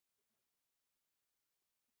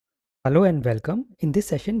Hello and welcome. In this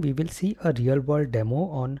session, we will see a real world demo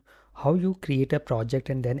on how you create a project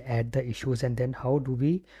and then add the issues, and then how do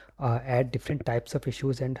we add different types of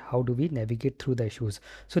issues and how do we navigate through the issues.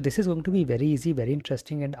 So this is going to be very easy, very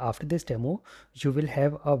interesting, and after this demo, you will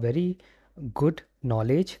have a very good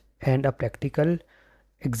knowledge and a practical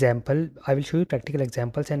example. I will show you practical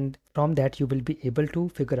examples, and from that you will be able to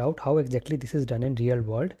figure out how exactly this is done in real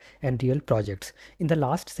world and real projects. In the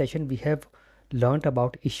last session, we have learned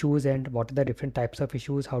about issues and what are the different types of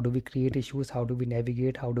issues, how do we create issues, how do we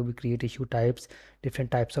navigate, how do we create issue types, different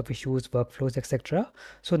types of issues, workflows, etc.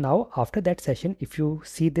 So now after that session, if you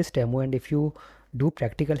see this demo and if you do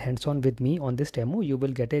practical hands-on with me on this demo, you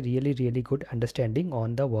will get a really good understanding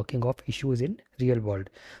on the working of issues in real world.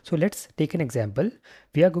 So let's take an example.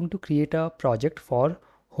 We are going to create a project for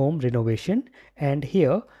home renovation, and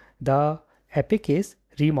here the epic is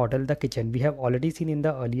remodel the kitchen. We have already seen in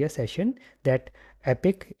the earlier session that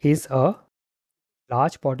epic is a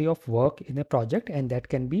large body of work in a project, and that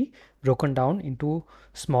can be broken down into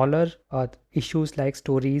smaller issues like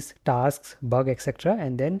stories, tasks, bug, etc.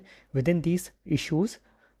 And then within these issues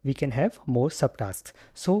we can have more subtasks.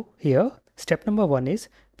 So here step number one is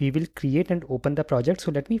we will create and open the project.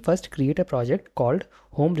 So let me first create a project called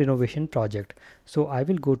home renovation project. So I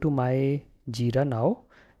will go to my Jira now,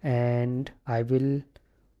 and I will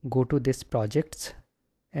go to this projects,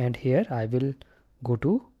 and here I will go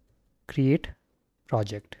to create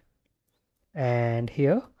project, and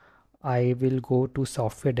here I will go to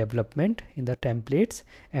software development in the templates,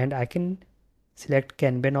 and I can select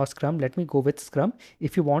Kanban or Scrum. Let me go with Scrum.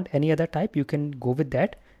 If you want any other type, you can go with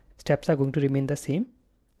that. Steps are going to remain the same,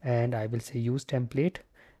 and I will say use template,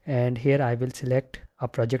 and here I will select a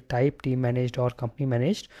project type, team managed or company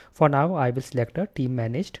managed. For now I will select a team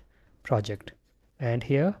managed project, and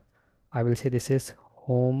here I will say this is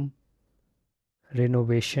home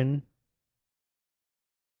renovation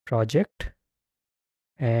project,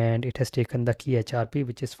 and it has taken the key HRP,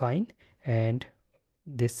 which is fine, and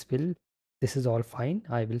this will this is all fine.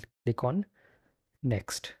 I will click on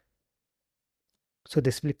next. So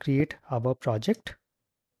this will create our project.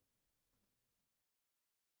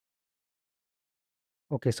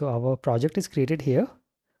 Okay, so our project is created here.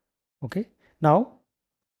 Okay, now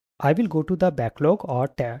I will go to the backlog or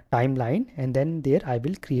timeline, and then there I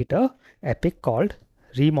will create a epic called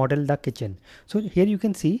remodel the kitchen. So here you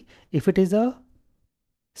can see, if it is a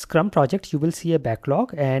Scrum project, you will see a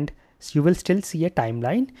backlog and you will still see a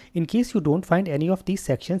timeline. In case you don't find any of these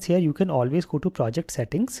sections here, you can always go to project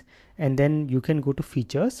settings, and then you can go to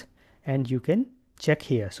features and you can check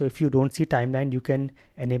here. So if you don't see timeline, you can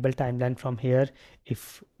enable timeline from here.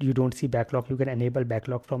 If you don't see backlog, you can enable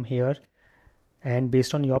backlog from here, and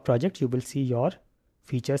based on your project you will see your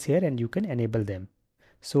features here and you can enable them.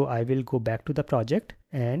 So I will go back to the project,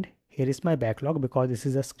 and here is my backlog. Because this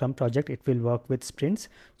is a Scrum project, it will work with sprints,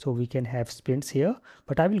 so we can have sprints here.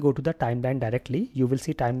 But I will go to the timeline directly. You will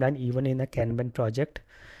see timeline even in a Kanban project,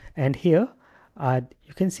 and here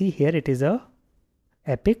you can see here it is a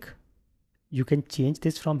epic. You can change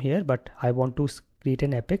this from here, but I want to create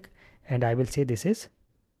an epic, and I will say this is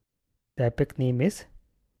the epic name is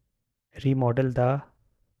remodel the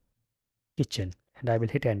kitchen, and I will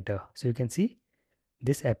hit enter. So you can see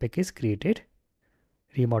this epic is created,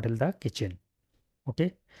 remodel the kitchen.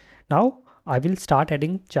 Okay, now I will start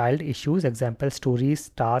adding child issues, example stories,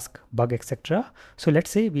 task, bug, etc. So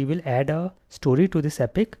let's say we will add a story to this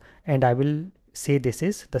epic, and I will say this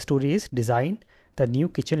is the story is design the new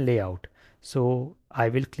kitchen layout. So I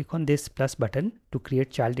will click on this plus button to create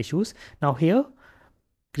child issues. Now here,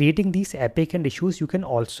 creating these epic and issues, you can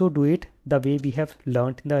also do it the way we have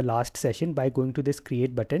learned in the last session by going to this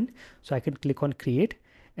create button. So I can click on create,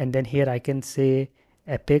 and then here I can say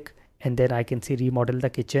epic, and then I can say remodel the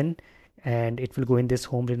kitchen, and it will go in this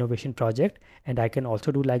home renovation project. And I can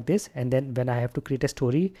also do like this, and then when I have to create a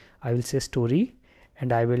story, I will say story,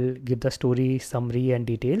 and I will give the story summary and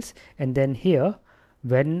details. And then here,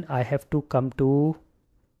 when I have to come to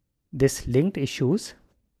this linked issues,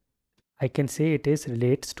 I can say it is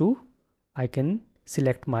relates to, I can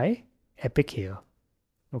select my epic here.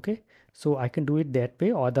 Okay, so I can do it that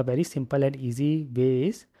way, or the very simple and easy way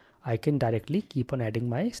is I can directly keep on adding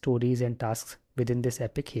my stories and tasks within this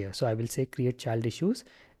epic here. So I will say create child issues,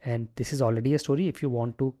 and this is already a story. If you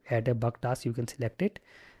want to add a bug task, you can select it,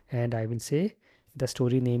 and I will say the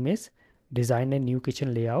story name is design a new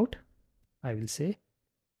kitchen layout. I will say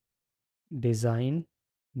design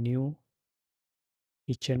new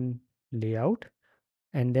kitchen layout,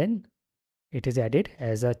 and then it is added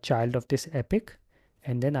as a child of this epic.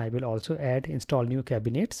 And then I will also add install new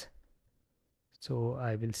cabinets. So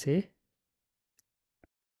I will say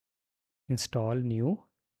install new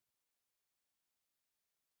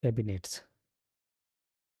cabinets.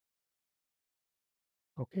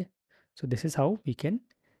 Okay, so this is how we can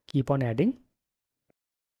keep on adding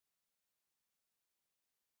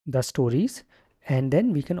the stories, and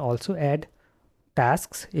then we can also add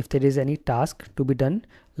tasks if there is any task to be done,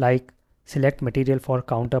 like select material for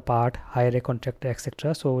counterpart, hire a contractor,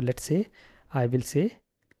 etc. So let's say I will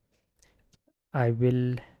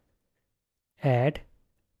add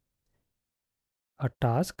a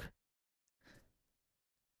task,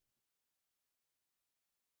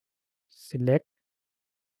 select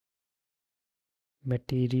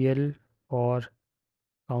material for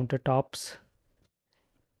countertops,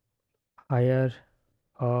 hire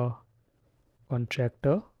a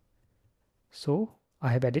contractor. So I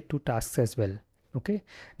have added two tasks as well. Okay.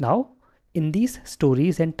 Now in these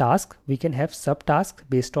stories and tasks, we can have subtasks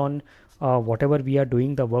based on whatever we are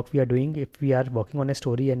doing, the work we are doing. If we are working on a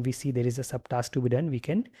story and we see there is a subtask to be done, we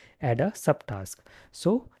can add a subtask.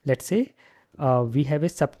 So let's say we have a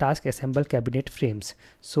subtask assemble cabinet frames.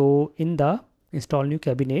 So in the install new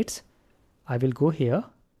cabinets, I will go here,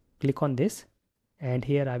 click on this, and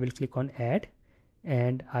here I will click on add,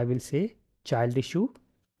 and I will say child issue,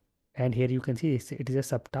 and here you can see it is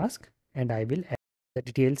a subtask, and I will add the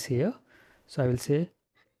details here. So I will say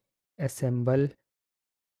assemble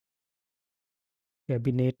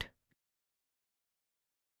cabinet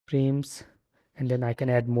frames, and then I can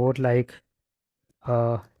add more like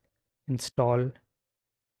uh, install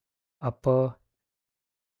upper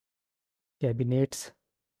cabinets.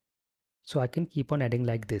 So I can keep on adding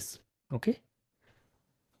like this. Okay,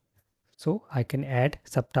 so I can add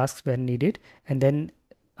subtasks when needed, and then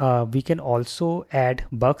we can also add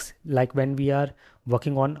bugs, like when we are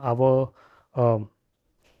working on our um,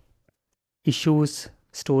 issues,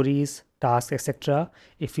 stories, tasks, etc.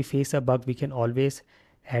 If we face a bug, we can always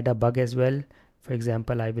add a bug as well. For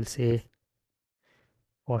example, I will say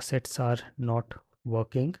faucets are not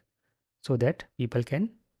working, so that people can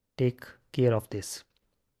take care of this.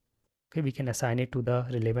 Okay, we can assign it to the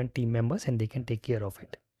relevant team members and they can take care of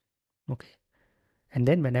it. Okay, and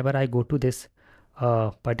then whenever I go to this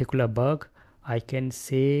particular bug, I can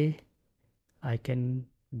say, I can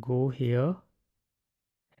go here,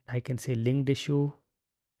 I can say linked issue,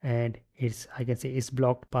 and it's, I can say is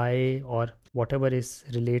blocked by, or whatever is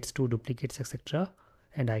relates to duplicates, etc.,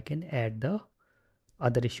 and I can add the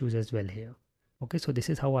other issues as well here. Okay, so this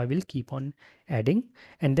is how I will keep on adding.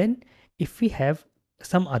 And then if we have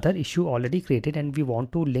some other issue already created and we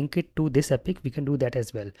want to link it to this epic, we can do that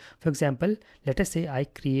as well. For example, let us say I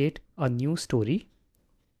create a new story.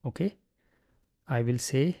 Okay, I will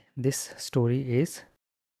say this story is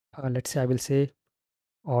let's say I will say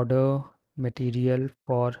order material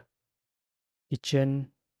for kitchen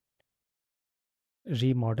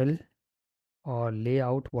remodel or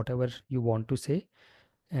layout, whatever you want to say.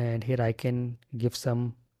 And here I can give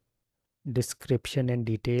some description and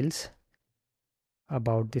details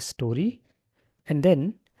about this story. And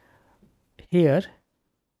then here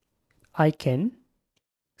I can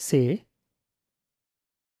say,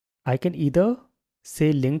 I can either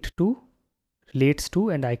say linked to, relates to,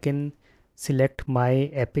 and I can select my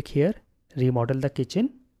epic here, remodel the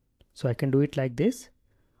kitchen. So I can do it like this,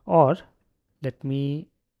 or let me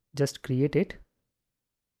just create it.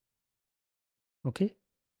 Okay,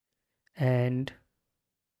 and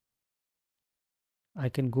I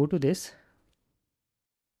can go to this.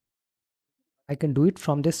 I can do it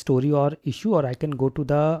from this story or issue, or I can go to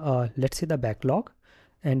the let's say the backlog,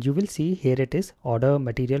 and you will see here it is order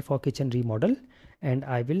material for kitchen remodel, and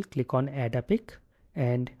I will click on add epic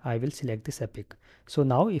and I will select this epic. So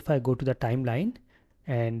now if I go to the timeline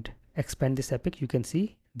and expand this epic, you can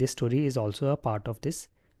see this story is also a part of this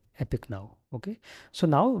epic now. Okay, so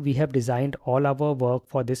now we have designed all our work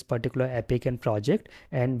for this particular epic and project,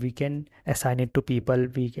 and we can assign it to people.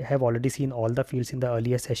 We have already seen all the fields in the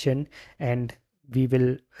earlier session, and we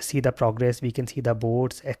will see the progress, we can see the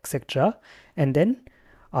boards, etc. And then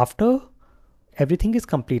after everything is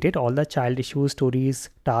completed, all the child issues, stories,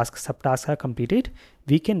 tasks, subtasks are completed,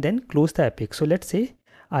 we can then close the epic. So let's say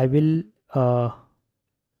I will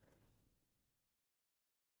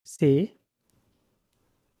say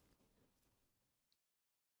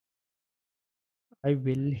I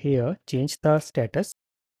will here change the status.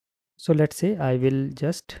 So let's say I will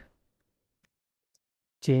just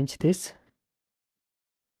change this.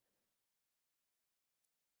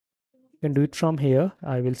 You can do it from here.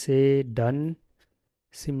 I will say done.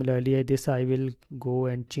 Similarly, this I will go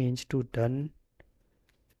and change to done,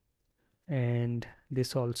 and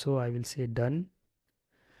this also I will say done,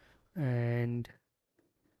 and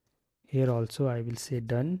here also I will say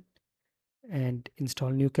done, and install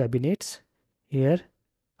new cabinets. Here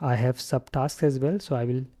I have subtasks as well, so I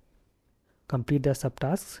will complete the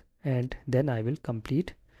subtasks and then I will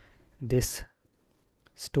complete this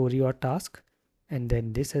story or task, and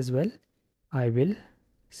then this as well. I will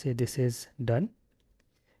say this is done,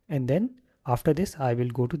 and then after this I will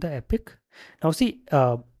go to the epic. Now see,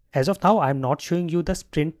 as of now I'm not showing you the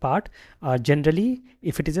sprint part. Generally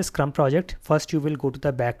if it is a scrum project, first you will go to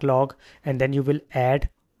the backlog and then you will add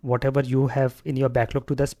whatever you have in your backlog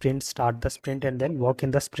to the sprint, start the sprint and then work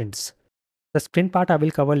in the sprints. The sprint part I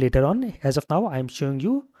will cover later on. As of now I'm showing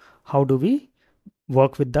you how do we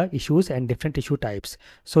work with the issues and different issue types.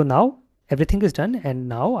 So now everything is done, and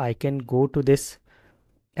now I can go to this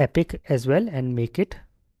epic as well and make it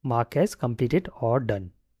mark as completed or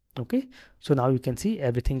done. Okay, so now you can see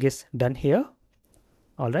everything is done here.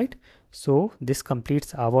 All right, so this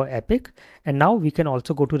completes our epic, and now we can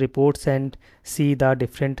also go to reports and see the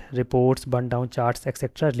different reports, Burndown charts,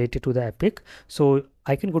 etc. related to the epic. So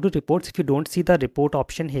I can go to reports. If you don't see the report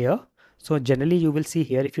option here, so generally you will see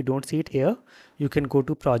here, if you don't see it here, you can go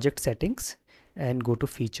to project settings and go to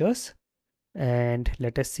features, and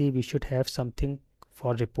let us see, we should have something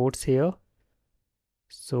for reports here.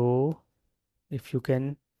 So if you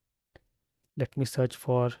can, let me search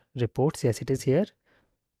for reports. Yes, it is here.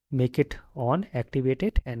 Make it on, activate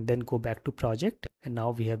it, and then go back to project, and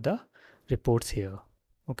now we have the reports here.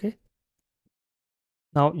 Okay,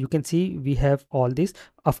 now you can see we have all these.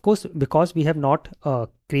 Of course, because we have not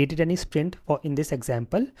created any sprint for in this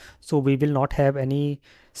example, so we will not have any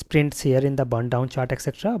sprints here in the burn down chart,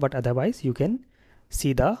 etc. But otherwise you can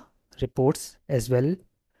see the reports as well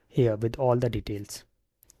here with all the details.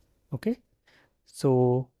 Okay,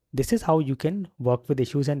 so this is how you can work with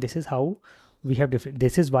issues, and this is how we have different,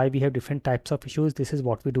 this is why we have different types of issues. This is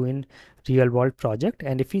what we do in real world project.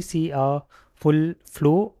 And if we see a full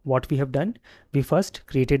flow, what we have done, we first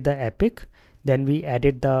created the epic, then we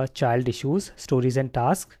added the child issues, stories and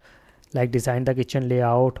tasks, like design the kitchen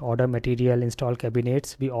layout, order material, install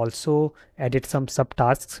cabinets. We also added some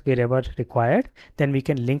subtasks wherever required. Then we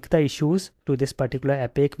can link the issues to this particular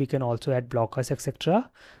epic. We can also add blockers,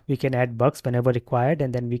 etc. We can add bugs whenever required,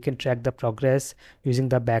 and then we can track the progress using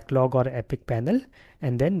the backlog or epic panel.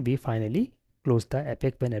 And then we finally close the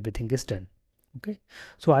epic when everything is done. Okay,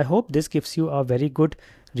 so I hope this gives you a very good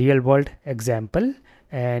real world example,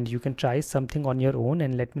 and you can try something on your own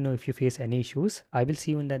and let me know if you face any issues. I will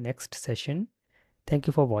see you in the next session. Thank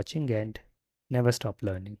you for watching and never stop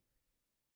learning.